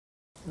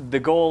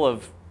The goal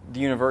of the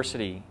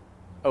university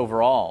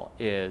overall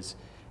is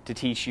to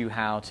teach you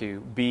how to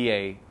be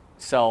a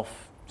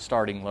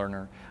self-starting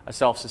learner, a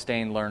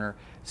self-sustained learner,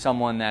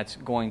 someone that's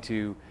going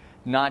to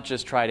not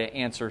just try to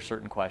answer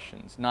certain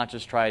questions, not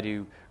just try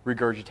to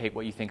regurgitate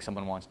what you think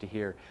someone wants to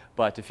hear,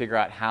 but to figure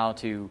out how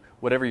to,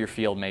 whatever your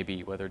field may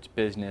be, whether it's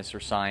business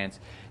or science,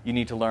 you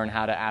need to learn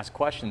how to ask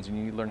questions and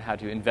you need to learn how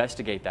to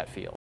investigate that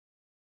field.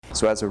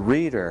 So as a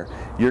reader,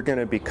 you're going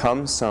to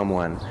become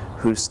someone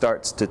who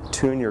starts to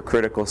tune your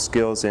critical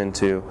skills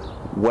into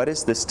what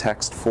is this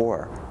text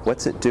for?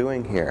 What's it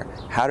doing here?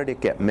 How did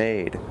it get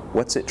made?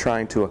 What's it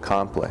trying to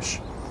accomplish?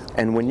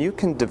 And when you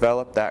can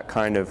develop that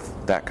kind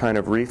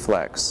of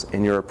reflex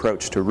in your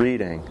approach to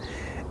reading,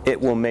 it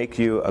will make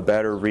you a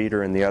better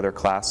reader in the other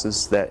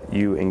classes that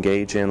you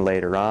engage in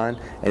later on,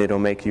 and it'll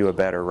make you a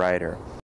better writer.